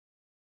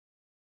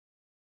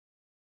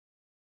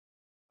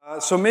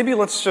So maybe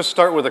let's just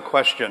start with a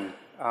question.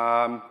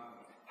 How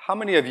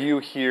many of you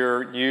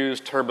here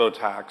used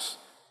TurboTax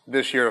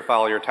this year to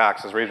file your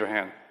taxes? Raise your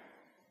hand.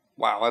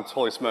 Wow, that's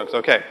holy smokes.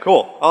 Okay,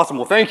 cool, awesome.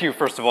 Well, thank you,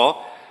 first of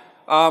all.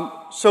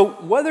 So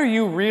whether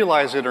you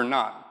realize it or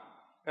not,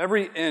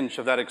 every inch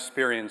of that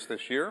experience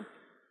this year,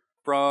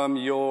 from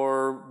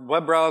your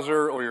web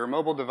browser or your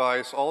mobile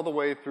device all the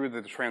way through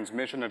the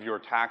transmission of your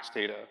tax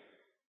data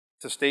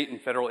to state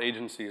and federal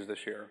agencies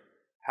this year,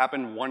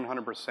 happened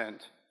 100%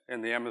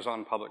 in the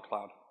Amazon public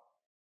cloud.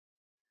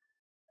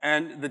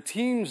 And the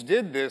teams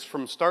did this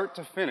from start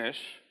to finish,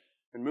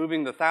 and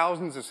moving the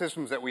thousands of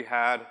systems that we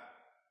had,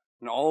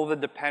 and all the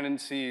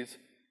dependencies,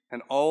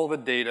 and all the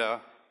data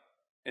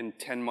in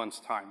 10 months'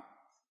 time.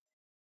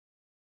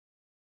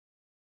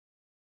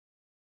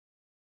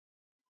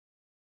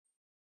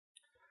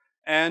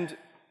 And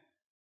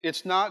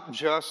it's not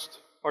just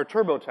our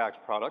TurboTax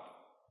product.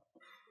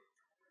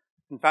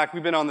 In fact,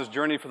 we've been on this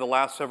journey for the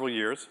last several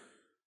years.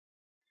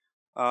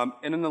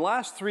 And in the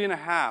last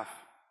 3.5,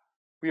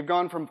 we've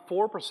gone from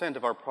 4%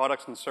 of our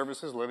products and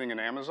services living in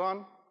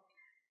Amazon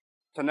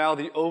to now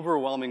the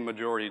overwhelming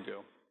majority do.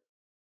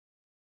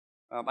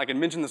 I can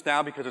mention this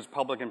now because it's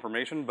public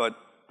information, but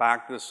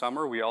back this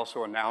summer, we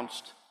also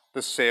announced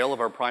the sale of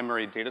our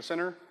primary data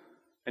center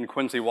in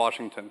Quincy,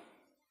 Washington.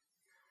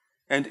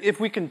 And if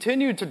we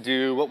continue to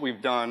do what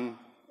we've done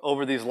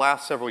over these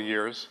last several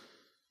years,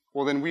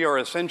 well, then we are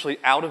essentially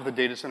out of the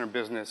data center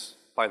business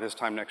by this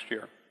time next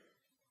year.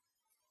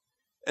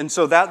 And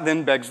so that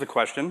then begs the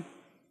question,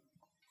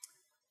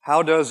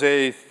 how does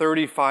a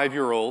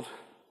 35-year-old,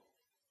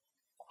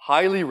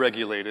 highly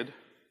regulated,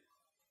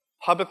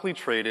 publicly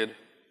traded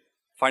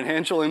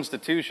financial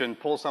institution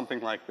pull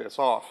something like this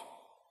off?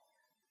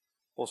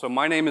 Well, so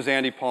my name is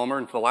Andy Palmer,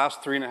 and for the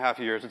last 3.5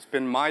 years, it's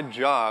been my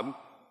job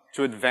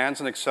to advance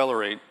and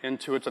accelerate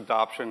Intuit's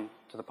adoption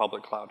to the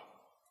public cloud.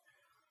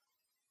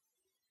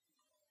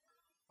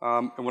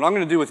 And what I'm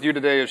going to do with you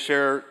today is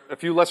share a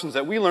few lessons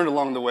that we learned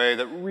along the way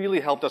that really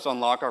helped us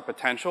unlock our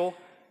potential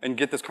and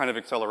get this kind of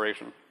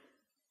acceleration.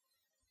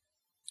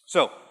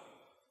 So,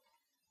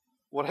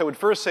 what I would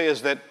first say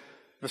is that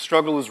the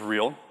struggle is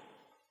real.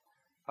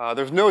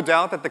 There's no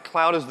doubt that the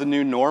cloud is the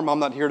new norm. I'm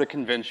not here to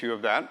convince you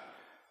of that.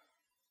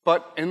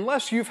 But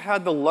unless you've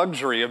had the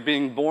luxury of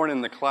being born in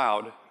the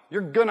cloud,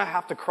 you're going to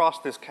have to cross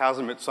this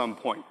chasm at some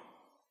point.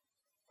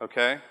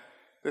 Okay?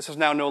 This is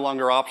now no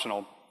longer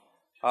optional.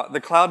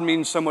 The cloud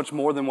means so much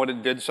more than what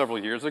it did several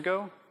years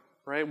ago,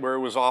 right? Where it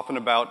was often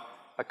about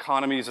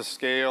economies of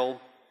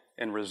scale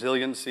and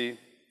resiliency.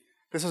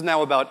 This is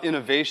now about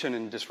innovation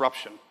and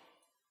disruption.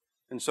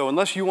 And so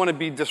unless you want to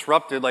be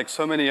disrupted like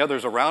so many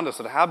others around us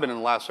that have been in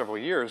the last several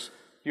years,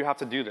 you have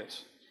to do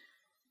this.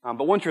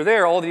 But once you're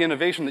there, all the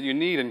innovation that you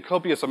need and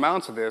copious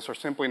amounts of this are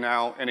simply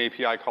now an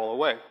API call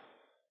away.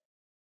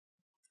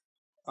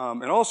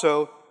 And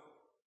also,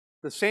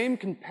 the same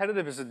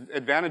competitive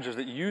advantages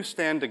that you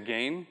stand to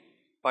gain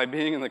by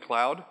being in the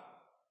cloud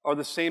are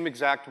the same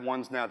exact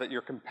ones now that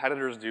your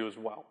competitors do as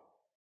well.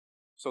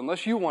 So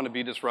unless you want to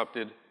be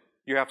disrupted,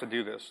 you have to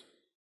do this.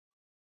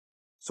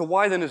 So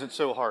why then is it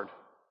so hard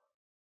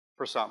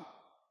for some?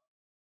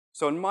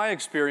 So in my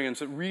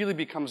experience, it really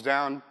becomes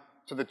down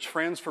to the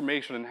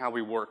transformation in how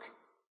we work.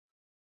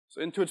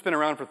 So Intuit's been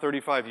around for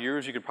 35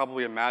 years. You could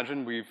probably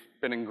imagine we've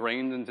been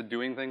ingrained into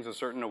doing things a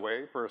certain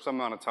way for some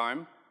amount of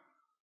time.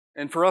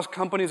 And for us,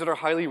 companies that are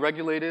highly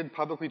regulated,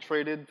 publicly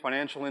traded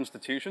financial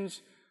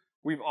institutions,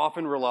 we've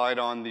often relied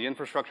on the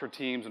infrastructure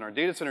teams and our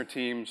data center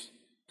teams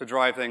to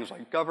drive things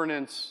like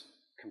governance,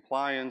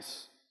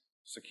 compliance,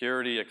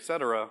 security, et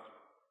cetera.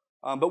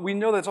 But we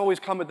know that's always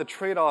come at the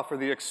trade-off or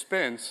the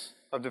expense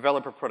of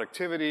developer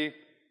productivity,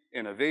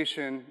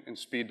 innovation, and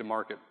speed to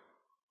market.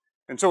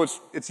 And so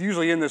it's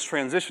usually in this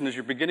transition as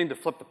you're beginning to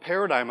flip the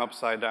paradigm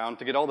upside down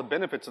to get all the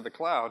benefits of the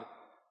cloud.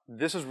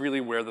 This is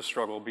really where the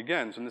struggle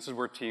begins, and this is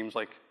where teams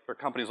like, or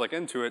companies like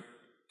Intuit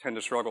tend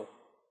to struggle.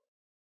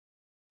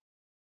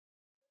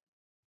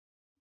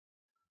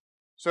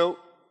 So,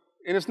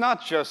 and it's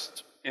not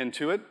just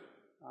Intuit.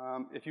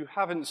 If you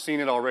haven't seen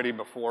it already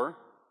before,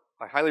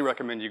 I highly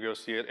recommend you go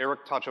see it.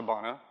 Eric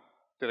Tachabana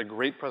did a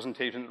great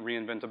presentation at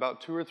re:Invent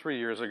about 2 or 3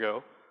 years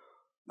ago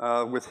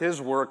with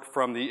his work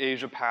from the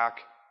Asia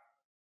Pac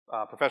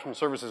professional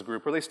services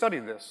group where they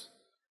studied this.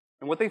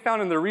 And what they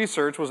found in their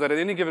research was that at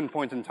any given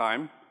point in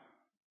time,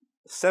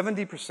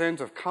 70%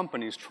 of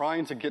companies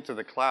trying to get to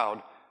the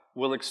cloud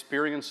will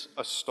experience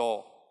a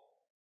stall.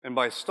 And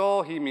by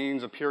stall, he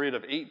means a period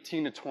of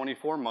 18 to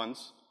 24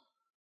 months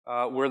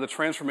where the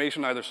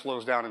transformation either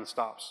slows down and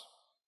stops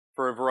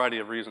for a variety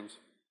of reasons.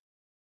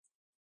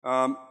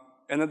 And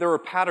that there are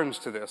patterns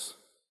to this.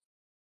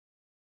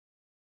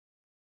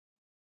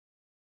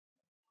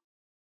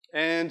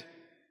 And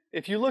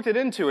if you looked at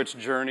Intuit's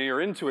journey or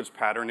Intuit's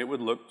pattern, it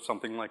would look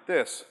something like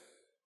this.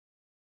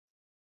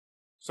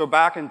 So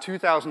back in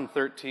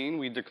 2013,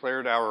 we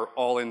declared our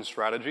all-in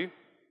strategy.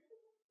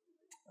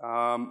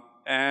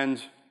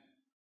 And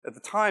at the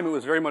time, it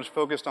was very much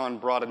focused on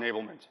broad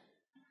enablement.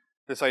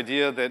 This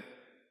idea that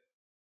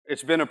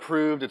it's been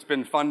approved, it's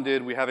been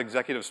funded, we have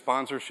executive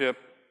sponsorship,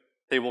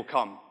 they will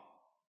come.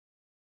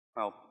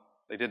 Well,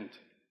 they didn't,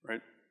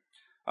 right?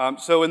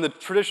 So in the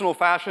traditional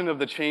fashion of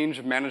the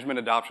change management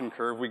adoption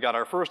curve, we got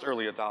our first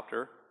early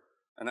adopter,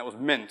 and that was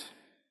Mint.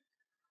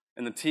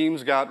 And the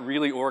teams got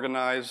really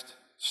organized,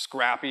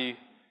 scrappy,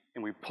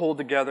 and we pulled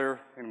together,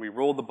 and we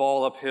rolled the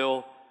ball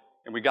uphill,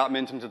 and we got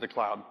Mint into the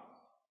cloud.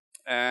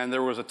 And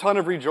there was a ton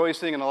of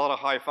rejoicing and a lot of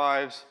high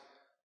fives,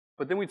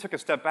 but then we took a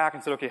step back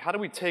and said, okay, how do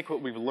we take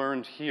what we've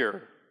learned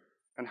here,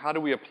 and how do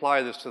we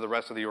apply this to the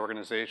rest of the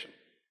organization?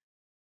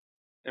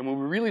 And when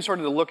we really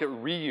started to look at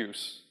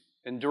reuse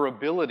and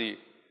durability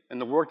and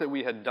the work that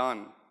we had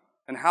done,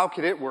 and how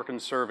could it work in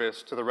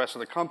service to the rest of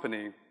the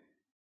company,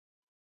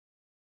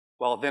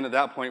 well, then at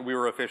that point, we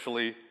were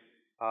officially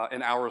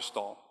in our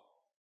stall.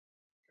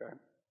 Okay.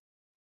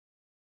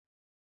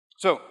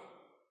 So,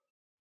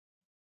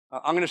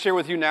 I'm going to share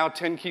with you now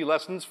 10 key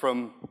lessons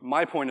from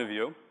my point of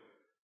view,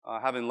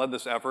 having led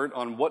this effort,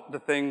 on what the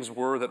things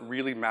were that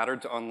really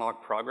mattered to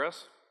unlock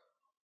progress.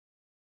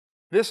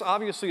 This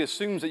obviously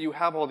assumes that you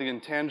have all the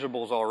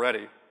intangibles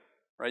already,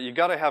 right? You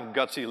got to have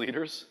gutsy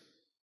leaders.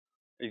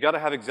 You got to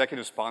have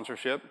executive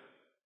sponsorship.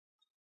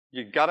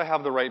 You got to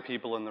have the right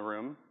people in the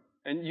room.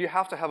 And you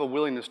have to have a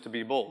willingness to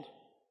be bold,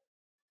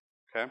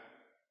 okay?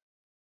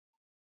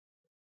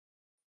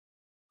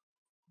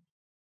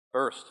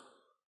 First,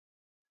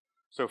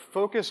 so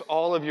focus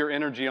all of your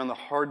energy on the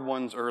hard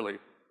ones early.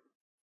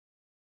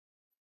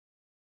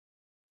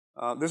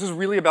 This is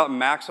really about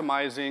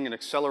maximizing and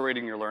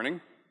accelerating your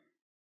learning.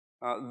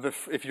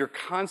 If you're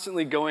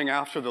constantly going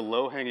after the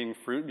low-hanging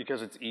fruit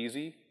because it's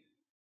easy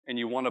and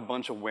you want a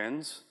bunch of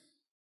wins,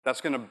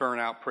 that's going to burn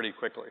out pretty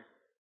quickly.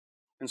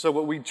 And so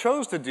what we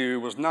chose to do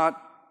was not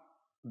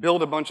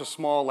build a bunch of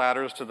small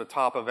ladders to the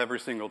top of every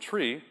single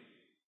tree.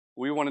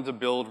 We wanted to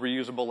build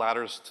reusable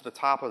ladders to the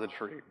top of the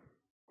tree,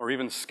 or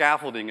even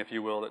scaffolding, if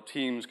you will, that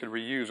teams could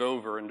reuse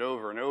over and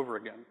over and over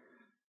again.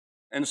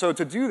 And so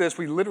to do this,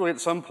 we literally at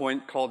some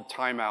point called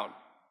timeout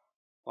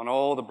on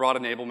all the broad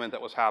enablement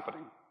that was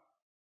happening.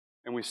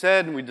 And we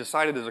said, and we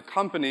decided as a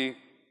company,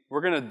 we're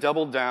going to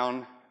double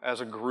down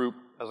as a group,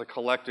 as a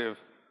collective,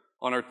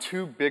 on our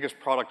two biggest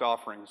product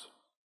offerings,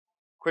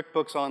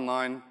 QuickBooks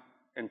Online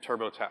and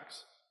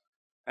TurboTax.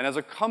 And as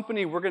a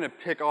company, we're going to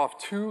pick off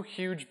two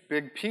huge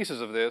big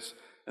pieces of this,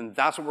 and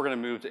that's what we're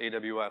going to move to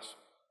AWS.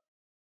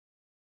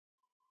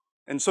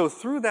 And so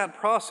through that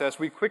process,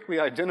 we quickly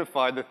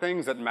identified the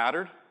things that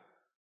mattered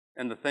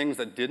and the things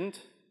that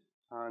didn't,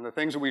 and the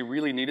things that we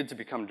really needed to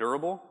become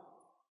durable.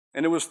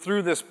 And it was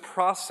through this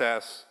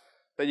process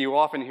that you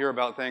often hear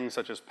about things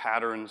such as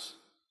patterns,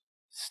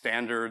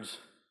 standards,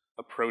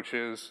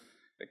 approaches,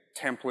 like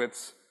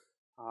templates,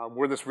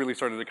 where this really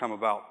started to come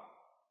about.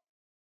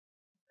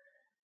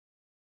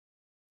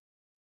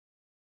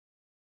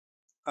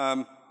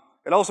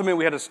 It also meant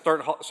we had to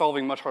start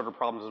solving much harder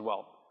problems as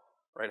well,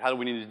 right? How do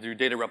we need to do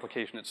data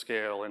replication at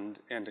scale and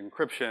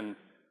encryption,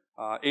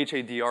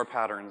 HADR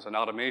patterns and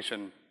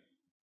automation?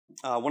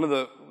 One of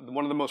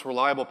the most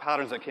reliable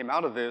patterns that came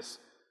out of this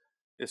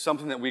is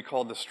something that we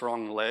called the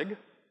strong leg.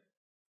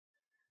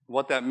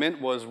 What that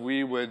meant was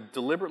we would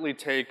deliberately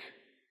take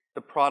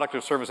the product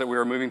or service that we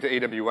were moving to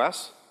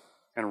AWS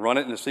and run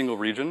it in a single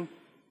region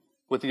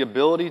with the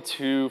ability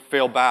to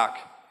fail back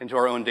into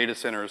our own data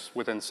centers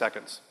within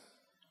seconds.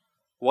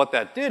 What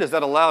that did is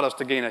that allowed us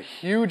to gain a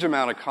huge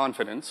amount of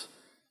confidence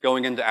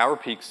going into our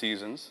peak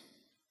seasons,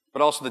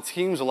 but also the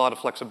teams a lot of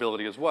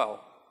flexibility as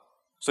well.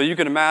 So you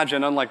can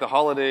imagine, unlike the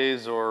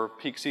holidays or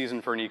peak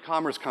season for an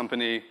e-commerce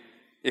company,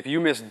 if you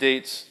miss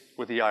dates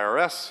with the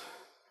IRS,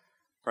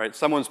 right,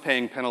 someone's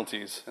paying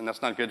penalties, and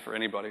that's not good for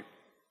anybody.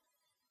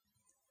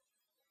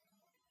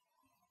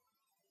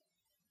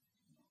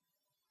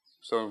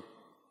 So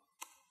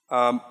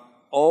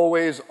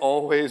always,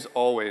 always,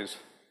 always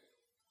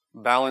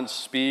balance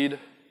speed,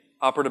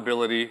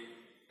 operability,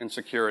 and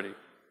security.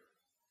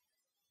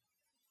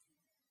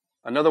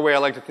 Another way I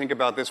like to think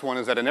about this one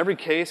is that in every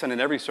case and in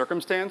every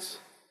circumstance,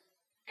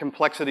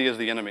 complexity is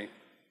the enemy.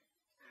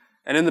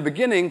 And in the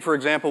beginning, for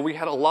example, we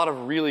had a lot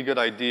of really good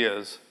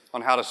ideas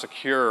on how to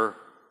secure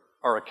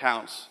our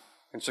accounts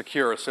and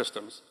secure our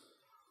systems.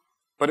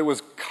 But it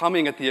was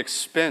coming at the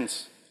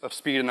expense of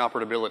speed and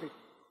operability.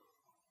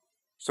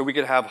 So we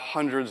could have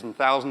hundreds and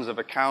thousands of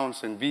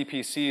accounts and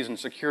VPCs and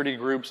security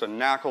groups and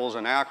NACLs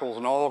and ACLs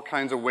and all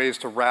kinds of ways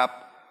to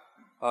wrap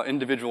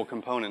individual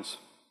components.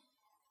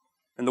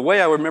 And the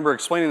way I remember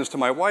explaining this to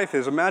my wife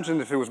is,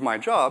 imagine if it was my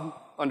job,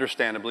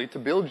 understandably, to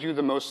build you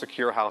the most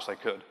secure house I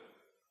could.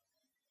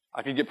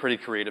 I could get pretty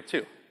creative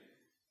too.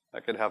 I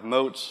could have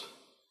moats,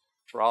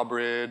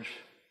 drawbridge,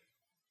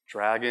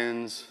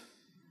 dragons,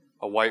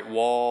 a white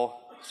wall.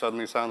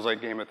 Suddenly sounds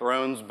like Game of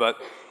Thrones, but...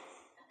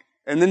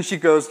 And then she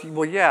goes,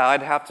 well, yeah,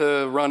 I'd have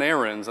to run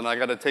errands, and I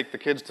got to take the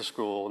kids to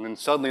school. And then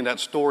suddenly that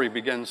story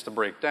begins to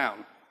break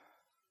down,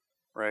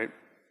 right?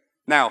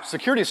 Now,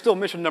 security is still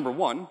mission number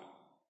one.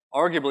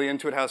 Arguably,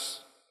 Intuit has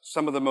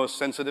some of the most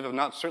sensitive, if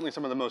not certainly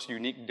some of the most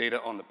unique data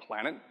on the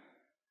planet.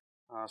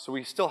 So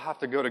we still have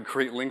to go to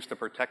great lengths to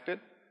protect it,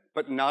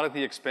 but not at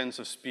the expense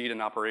of speed and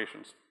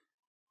operations.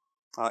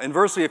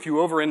 Inversely, if you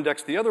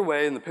over-index the other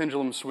way and the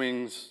pendulum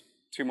swings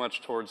too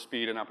much towards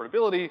speed and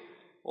operability,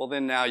 well,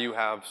 then now you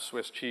have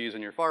Swiss cheese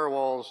in your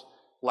firewalls,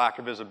 lack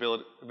of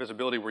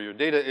visibility where your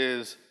data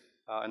is,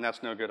 and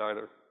that's no good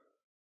either.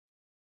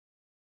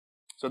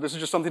 So this is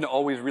just something to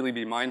always really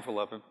be mindful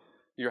of. If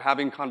you're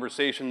having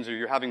conversations or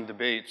you're having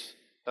debates,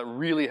 that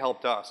really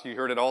helped us. You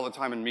heard it all the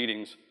time in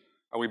meetings.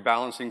 Are we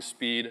balancing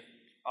speed,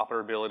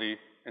 operability,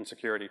 and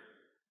security?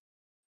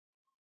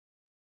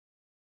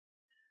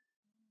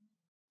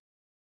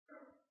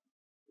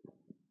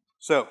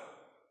 So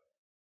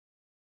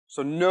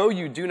no,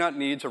 you do not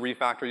need to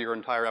refactor your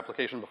entire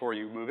application before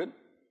you move it.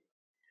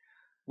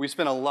 We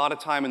spent a lot of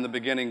time in the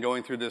beginning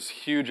going through this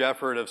huge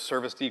effort of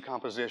service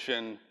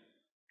decomposition,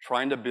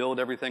 trying to build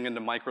everything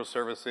into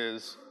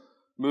microservices,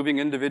 moving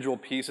individual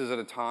pieces at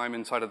a time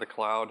inside of the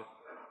cloud,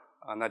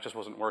 and that just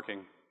wasn't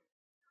working.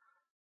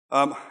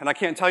 And I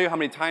can't tell you how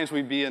many times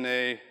we'd be in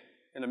a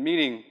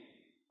meeting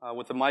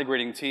with the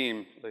migrating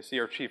team. I see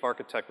our chief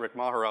architect, Rick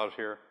Maharaj,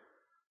 here,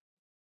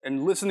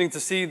 and listening to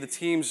see the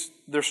teams,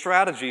 their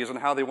strategies and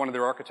how they wanted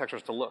their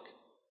architectures to look.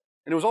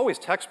 And it was always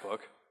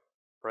textbook,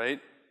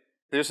 right?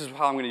 This is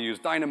how I'm going to use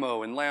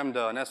Dynamo and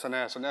Lambda and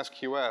SNS and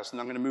SQS,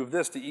 and I'm going to move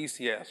this to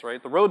ECS,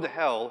 right? The road to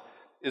hell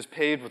is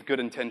paved with good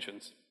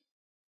intentions,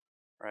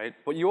 right?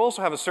 But you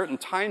also have a certain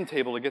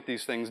timetable to get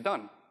these things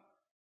done.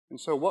 And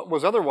so what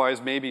was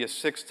otherwise maybe a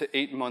 6 to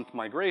 8 month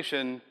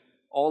migration,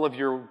 all of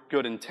your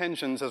good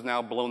intentions has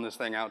now blown this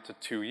thing out to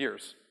 2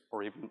 years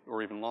or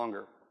even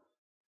longer.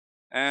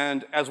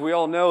 And as we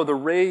all know, the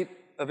rate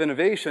of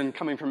innovation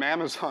coming from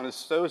Amazon is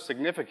so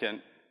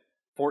significant,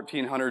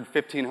 1,400,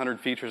 1,500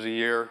 features a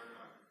year,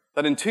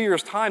 that in 2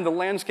 years' time, the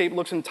landscape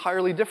looks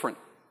entirely different.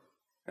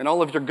 And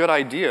all of your good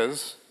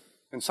ideas,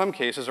 in some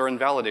cases, are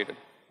invalidated,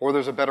 or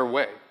there's a better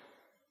way.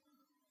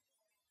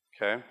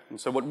 Okay?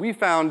 And so what we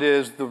found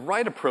is the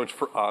right approach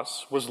for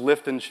us was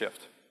lift and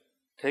shift.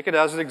 Take it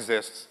as it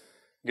exists,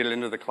 get it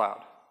into the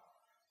cloud.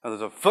 Now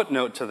there's a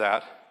footnote to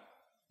that,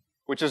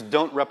 which is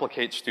don't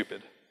replicate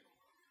stupid.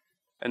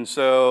 And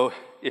so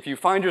if you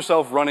find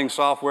yourself running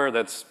software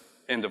that's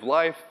end of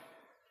life,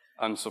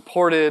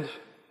 unsupported,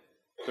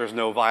 there's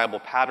no viable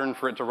pattern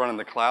for it to run in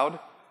the cloud,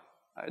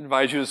 I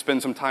advise you to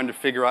spend some time to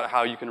figure out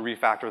how you can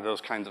refactor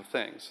those kinds of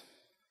things.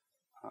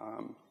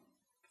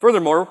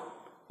 Furthermore,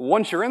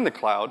 once you're in the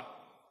cloud,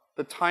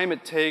 the time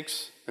it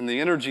takes and the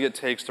energy it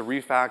takes to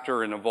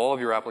refactor and evolve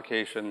your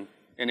application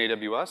in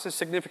AWS is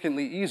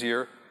significantly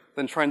easier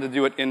than trying to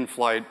do it in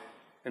flight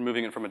and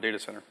moving it from a data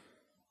center.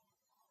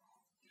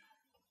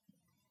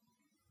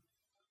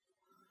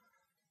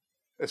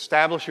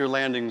 Establish your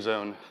landing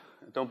zone.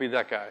 Don't be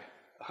that guy.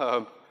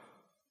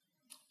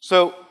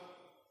 So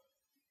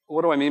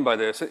what do I mean by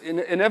this?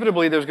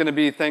 Inevitably, there's going to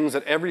be things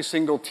that every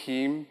single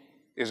team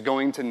is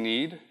going to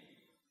need,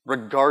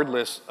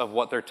 regardless of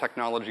what their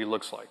technology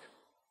looks like.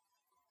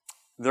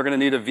 They're going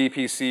to need a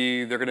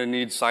VPC, they're going to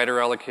need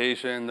CIDR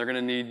allocation, they're going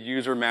to need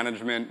user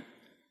management,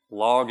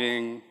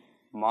 logging,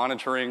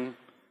 monitoring.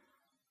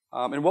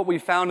 And what we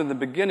found in the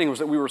beginning was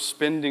that we were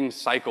spending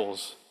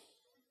cycles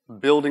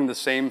building the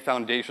same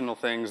foundational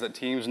things that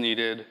teams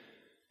needed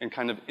and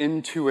kind of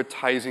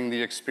intuitizing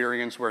the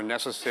experience where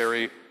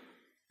necessary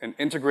and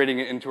integrating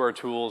it into our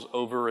tools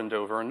over and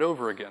over and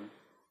over again.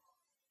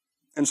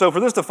 And so for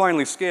this to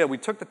finally scale, we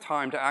took the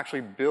time to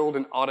actually build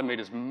and automate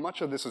as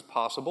much of this as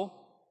possible.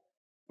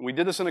 And we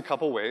did this in a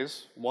couple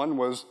ways. One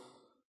was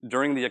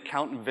during the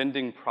account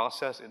vending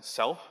process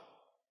itself.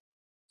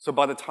 So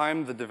by the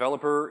time the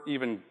developer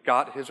even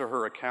got his or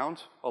her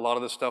account, a lot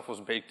of this stuff was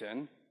baked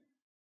in.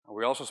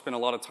 We also spent a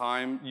lot of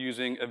time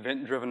using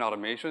event-driven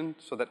automation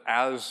so that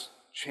as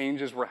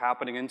changes were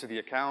happening into the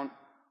account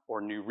or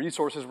new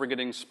resources were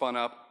getting spun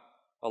up,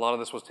 a lot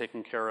of this was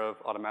taken care of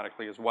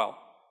automatically as well.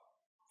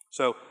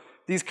 So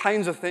these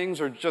kinds of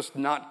things are just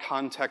not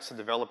context to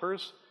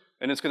developers,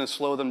 and it's going to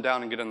slow them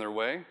down and get in their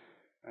way.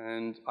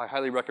 And I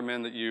highly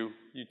recommend that you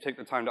take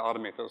the time to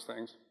automate those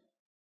things.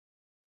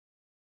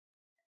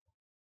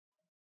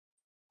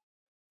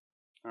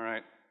 All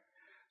right.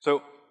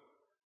 So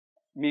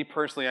me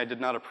personally, I did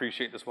not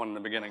appreciate this one in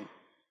the beginning.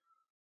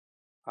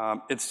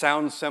 It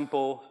sounds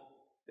simple,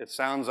 it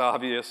sounds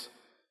obvious,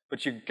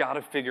 but you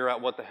gotta figure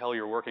out what the hell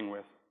you're working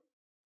with.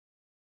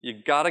 You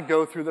gotta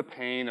go through the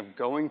pain of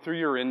going through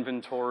your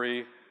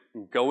inventory,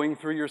 going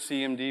through your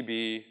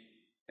CMDB,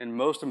 and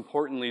most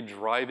importantly,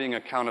 driving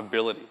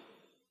accountability.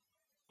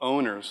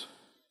 Owners,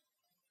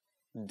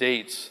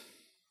 dates,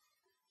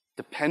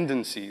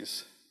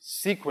 dependencies,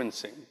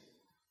 sequencing,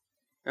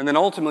 and then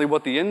ultimately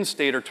what the end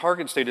state or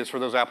target state is for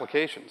those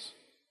applications.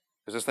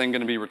 Is this thing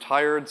going to be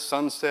retired,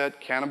 sunset,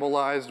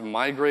 cannibalized,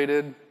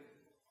 migrated?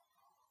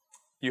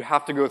 You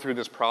have to go through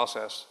this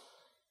process.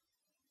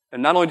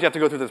 And not only do you have to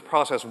go through this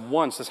process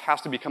once, this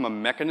has to become a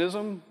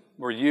mechanism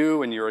where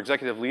you and your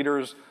executive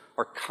leaders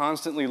are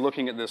constantly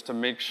looking at this to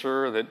make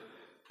sure that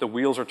the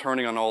wheels are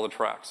turning on all the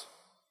tracks.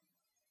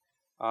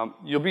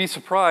 You'll be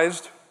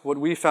surprised what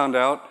we found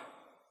out,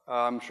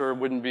 I'm sure it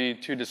wouldn't be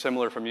too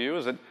dissimilar from you,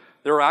 is that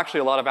there are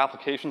actually a lot of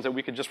applications that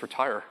we could just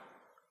retire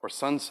or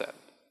sunset.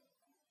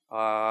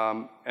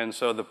 And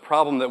so the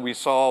problem that we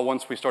saw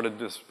once we started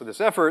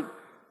this effort,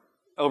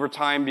 over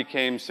time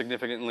became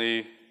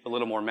significantly a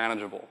little more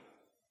manageable.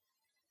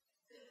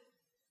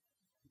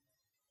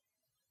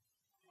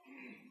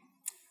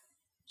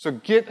 So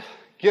get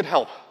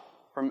help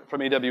from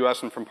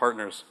AWS and from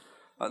partners.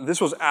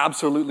 This was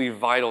absolutely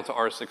vital to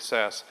our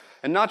success.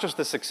 And not just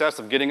the success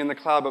of getting in the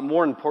cloud, but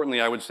more importantly,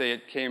 I would say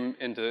it came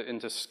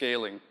into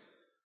scaling.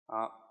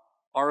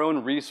 Our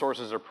own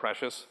resources are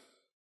precious.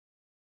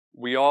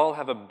 We all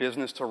have a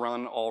business to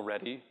run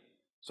already.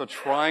 So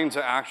trying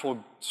to actually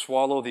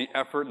swallow the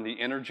effort and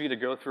the energy to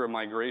go through a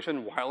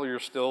migration while you're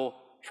still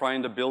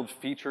trying to build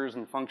features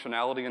and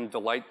functionality and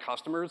delight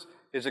customers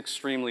is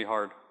extremely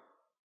hard.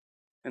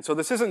 And so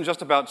this isn't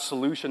just about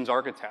solutions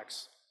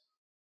architects.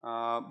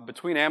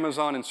 Between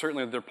Amazon and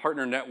certainly their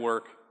partner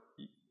network,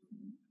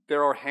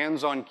 there are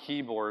hands-on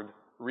keyboard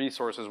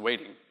resources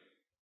waiting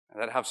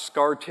that have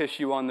scar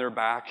tissue on their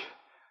back,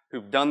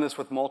 who've done this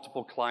with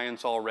multiple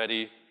clients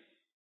already.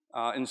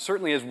 And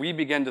certainly as we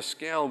began to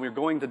scale, we were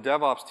going to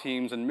DevOps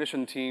teams and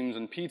mission teams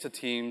and pizza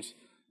teams,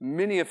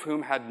 many of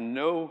whom had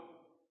no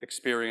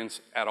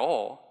experience at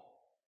all.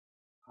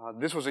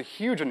 This was a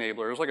huge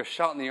enabler. It was like a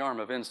shot in the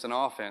arm of instant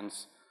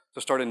offense to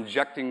start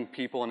injecting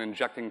people and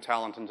injecting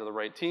talent into the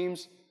right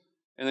teams.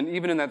 And then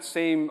even in that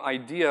same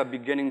idea,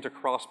 beginning to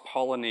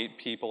cross-pollinate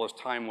people as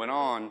time went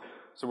on,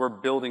 so we're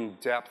building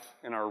depth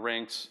in our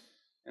ranks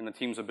and the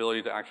team's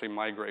ability to actually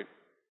migrate.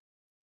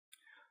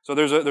 So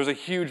there's a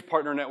huge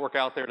partner network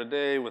out there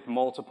today with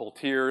multiple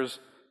tiers,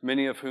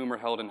 many of whom are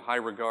held in high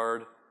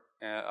regard,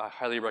 and I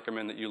highly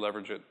recommend that you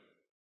leverage it.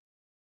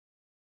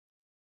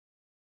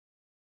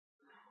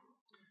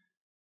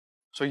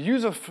 So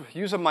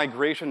use a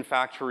migration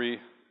factory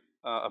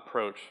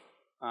approach.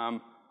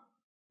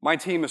 My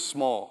team is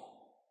small.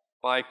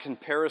 By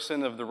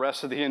comparison of the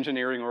rest of the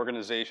engineering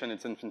organization,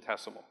 it's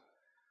infinitesimal.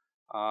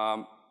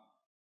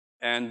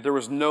 And there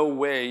was no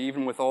way,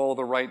 even with all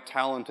the right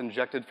talent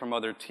injected from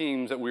other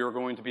teams, that we were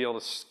going to be able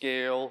to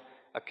scale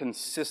a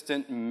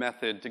consistent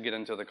method to get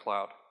into the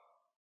cloud.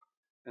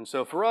 And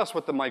so for us,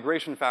 what the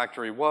migration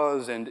factory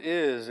was and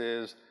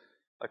is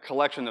a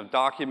collection of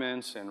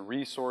documents and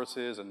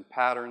resources and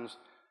patterns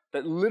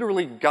that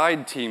literally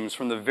guide teams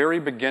from the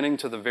very beginning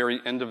to the very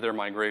end of their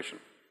migration.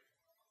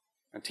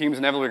 And teams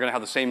inevitably are going to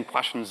have the same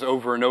questions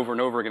over and over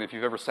and over again if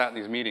you've ever sat in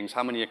these meetings.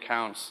 How many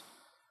accounts?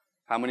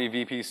 How many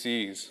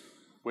VPCs?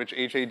 Which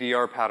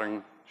HADR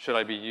pattern should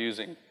I be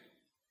using?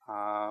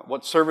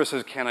 What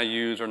services can I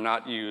use or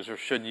not use or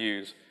should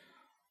use?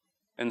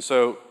 And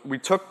so we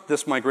took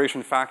this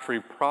migration factory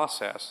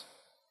process,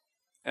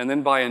 and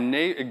then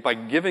by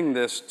giving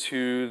this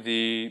to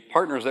the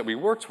partners that we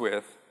worked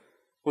with,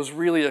 was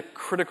really a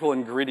critical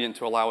ingredient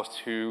to allow us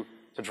to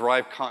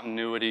drive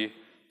continuity,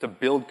 to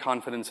build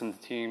confidence in the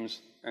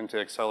teams, and to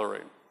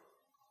accelerate.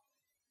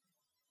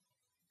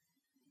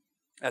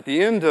 At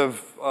the end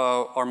of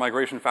our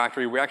migration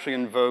factory, we actually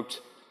invoked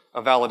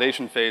a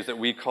validation phase that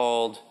we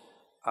called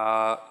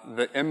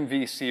the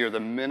MVC, or the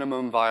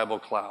minimum viable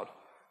cloud.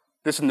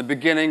 This in the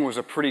beginning was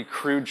a pretty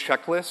crude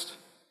checklist,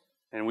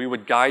 and we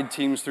would guide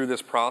teams through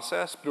this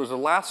process, but it was the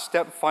last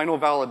step, final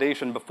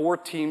validation, before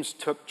teams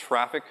took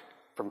traffic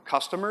from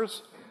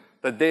customers,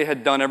 that they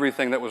had done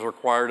everything that was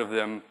required of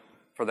them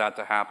for that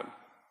to happen.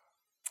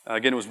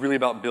 Again, it was really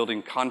about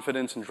building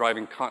confidence and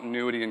driving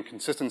continuity and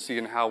consistency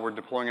in how we're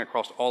deploying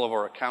across all of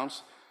our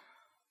accounts.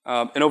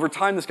 And over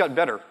time, this got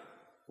better.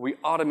 We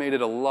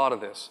automated a lot of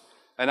this.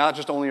 And not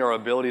just only our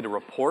ability to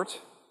report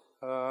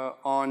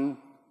on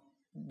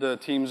the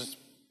team's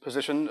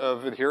position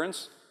of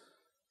adherence,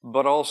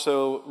 but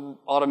also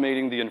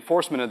automating the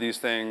enforcement of these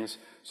things.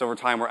 So over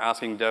time, we're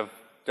asking dev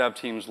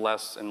teams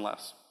less and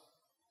less.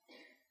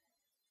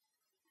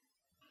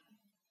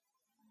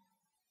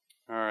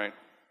 All right.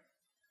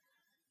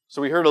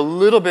 So we heard a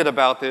little bit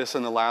about this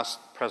in the last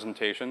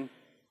presentation,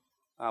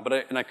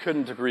 and I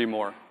couldn't agree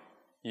more.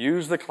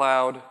 Use the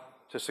cloud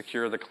to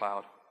secure the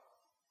cloud.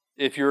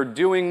 If you're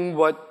doing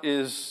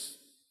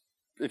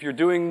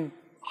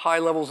high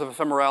levels of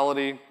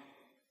ephemerality,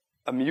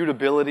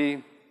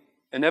 immutability,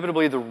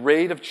 inevitably the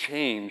rate of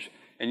change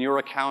in your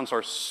accounts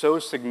are so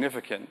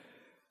significant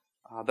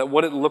that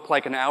what it looked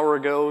like an hour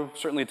ago,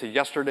 certainly to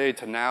yesterday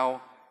to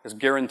now, is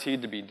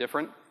guaranteed to be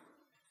different.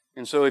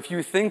 And so if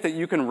you think that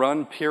you can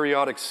run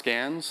periodic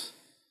scans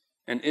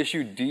and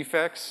issue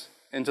defects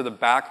into the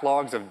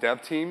backlogs of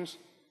dev teams,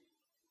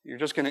 you're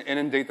just going to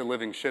inundate the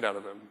living shit out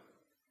of them.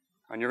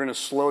 And you're going to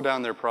slow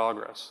down their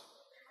progress.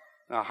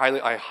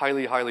 I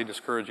highly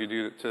discourage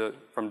you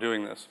from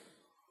doing this.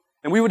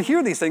 And we would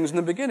hear these things in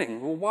the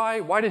beginning.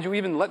 Well, why did you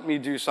even let me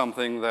do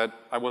something that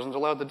I wasn't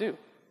allowed to do?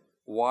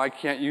 Why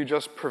can't you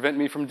just prevent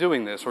me from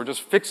doing this or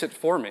just fix it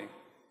for me?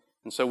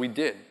 And so we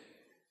did.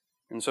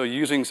 And so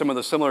using some of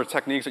the similar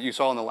techniques that you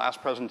saw in the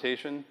last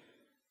presentation,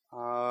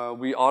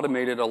 we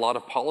automated a lot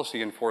of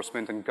policy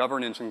enforcement and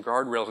governance and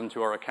guardrails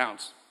into our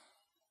accounts.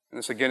 And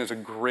this, again, is a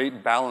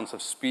great balance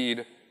of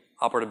speed,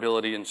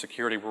 operability, and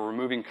security. We're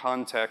removing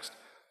context,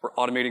 we're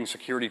automating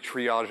security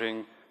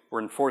triaging,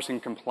 we're enforcing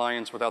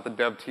compliance without the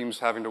dev teams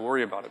having to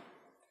worry about it.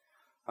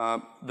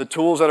 The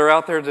tools that are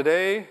out there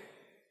today,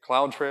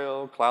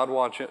 CloudTrail,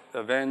 CloudWatch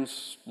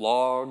events,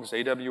 logs,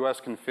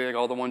 AWS config,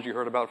 all the ones you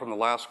heard about from the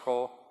last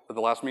call, or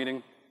the last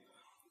meeting,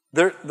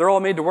 they're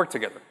all made to work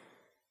together,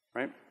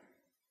 right?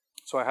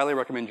 So I highly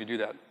recommend you do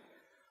that.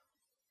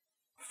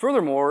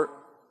 Furthermore,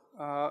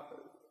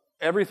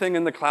 everything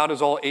in the cloud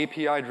is all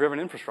API-driven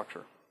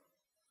infrastructure.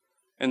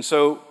 And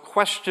so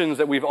questions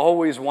that we've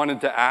always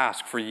wanted to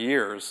ask for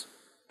years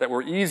that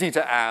were easy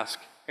to ask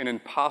and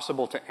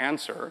impossible to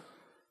answer,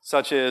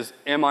 such as,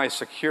 am I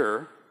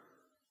secure?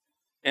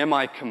 Am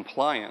I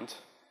compliant?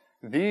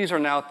 These are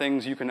now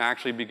things you can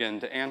actually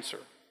begin to answer.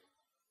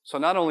 So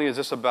not only is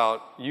this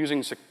about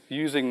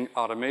using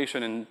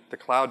automation in the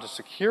cloud to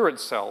secure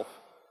itself,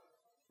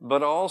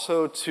 but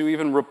also to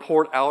even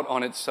report out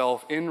on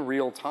itself in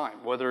real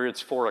time, whether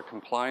it's for a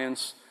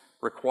compliance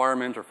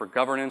requirement or for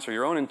governance or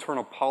your own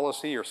internal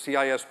policy or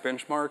CIS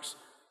benchmarks.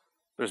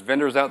 There's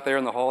vendors out there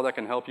in the hall that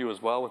can help you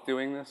as well with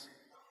doing this.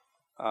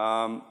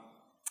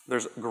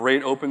 There's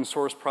great open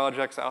source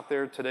projects out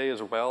there today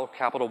as well.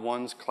 Capital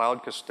One's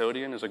Cloud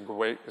Custodian is a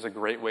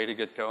great way to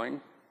get going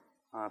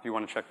if you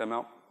want to check them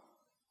out.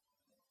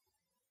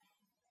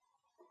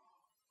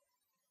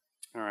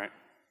 All right.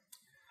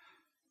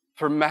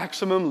 For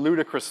maximum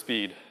ludicrous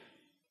speed,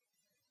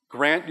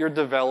 grant your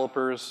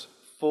developers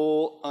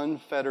full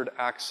unfettered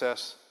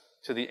access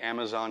to the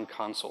Amazon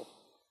console.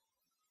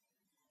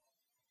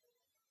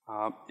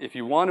 If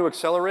you want to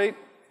accelerate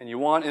and you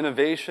want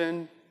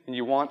innovation and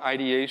you want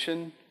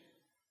ideation,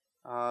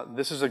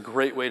 this is a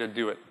great way to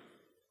do it.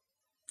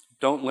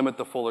 Don't limit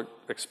the full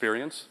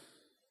experience.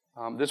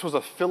 This was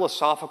a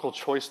philosophical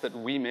choice that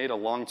we made a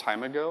long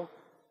time ago.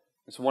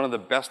 It's one of the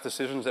best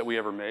decisions that we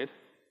ever made.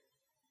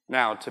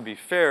 Now, to be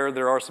fair,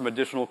 there are some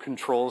additional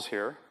controls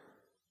here.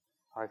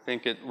 I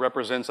think it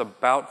represents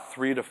about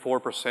 3 to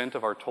 4%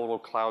 of our total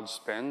cloud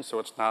spend, so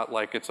it's not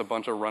like it's a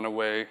bunch of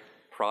runaway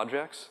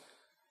projects.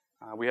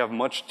 We have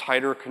much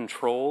tighter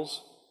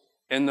controls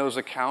in those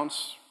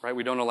accounts, right?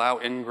 We don't allow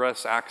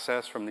ingress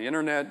access from the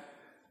internet.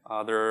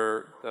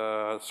 There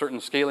are certain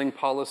scaling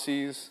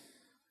policies.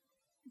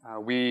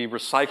 We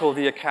recycle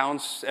the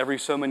accounts every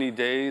so many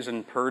days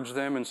and purge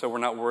them, and so we're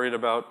not worried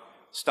about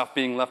stuff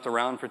being left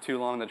around for too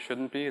long that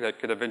shouldn't be, that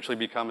could eventually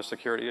become a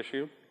security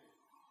issue.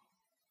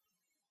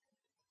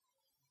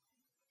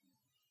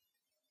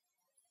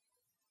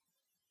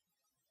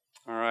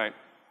 All right.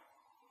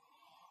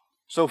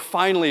 So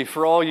finally,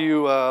 for all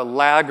you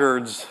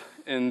laggards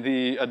in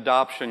the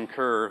adoption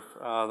curve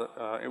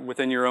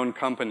within your own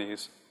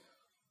companies,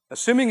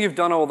 assuming you've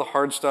done all the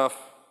hard stuff,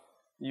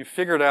 you've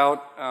figured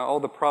out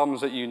all the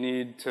problems that you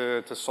need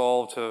to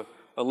solve to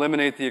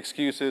eliminate the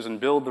excuses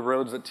and build the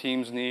roads that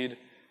teams need,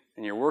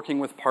 and you're working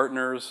with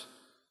partners,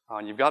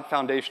 and you've got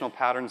foundational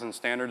patterns and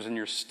standards, and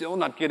you're still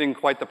not getting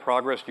quite the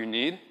progress you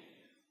need,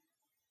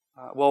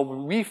 well,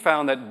 we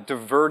found that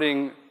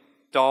diverting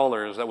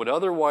dollars that would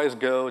otherwise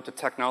go to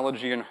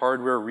technology and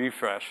hardware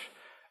refresh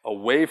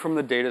away from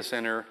the data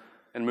center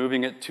and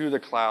moving it to the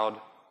cloud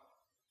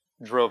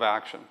drove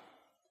action.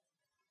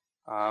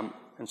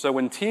 And so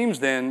when teams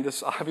then,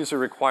 this obviously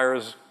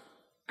requires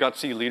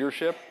gutsy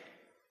leadership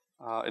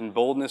and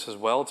boldness as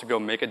well to go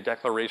make a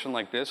declaration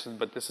like this,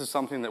 but this is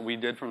something that we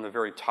did from the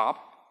very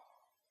top,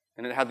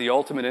 and it had the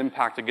ultimate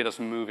impact to get us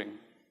moving.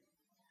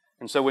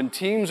 And so when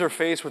teams are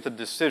faced with a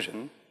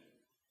decision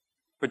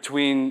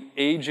between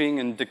aging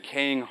and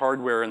decaying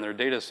hardware in their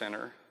data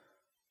center,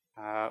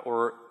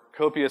 or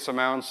copious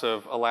amounts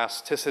of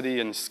elasticity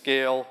and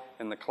scale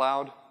in the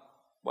cloud,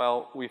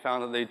 well, we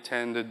found that they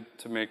tended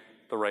to make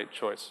the right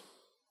choice.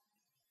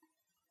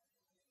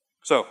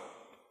 So,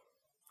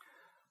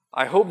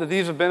 I hope that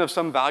these have been of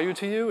some value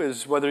to you,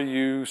 is whether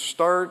you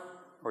start,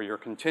 or you're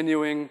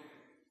continuing,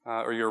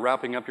 or you're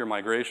wrapping up your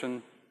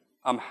migration.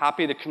 I'm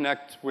happy to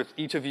connect with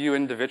each of you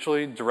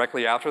individually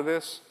directly after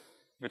this.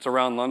 If it's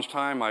around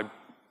lunchtime,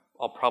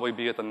 I'll probably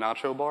be at the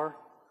nacho bar.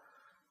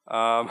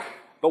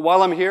 But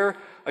while I'm here,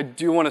 I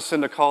do want to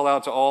send a call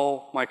out to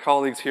all my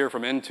colleagues here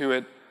from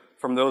Intuit,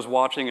 from those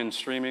watching and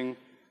streaming.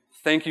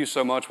 Thank you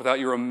so much. Without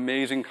your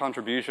amazing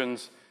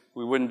contributions,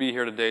 we wouldn't be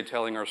here today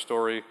telling our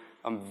story.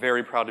 I'm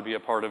very proud to be a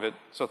part of it,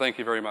 so thank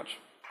you very much.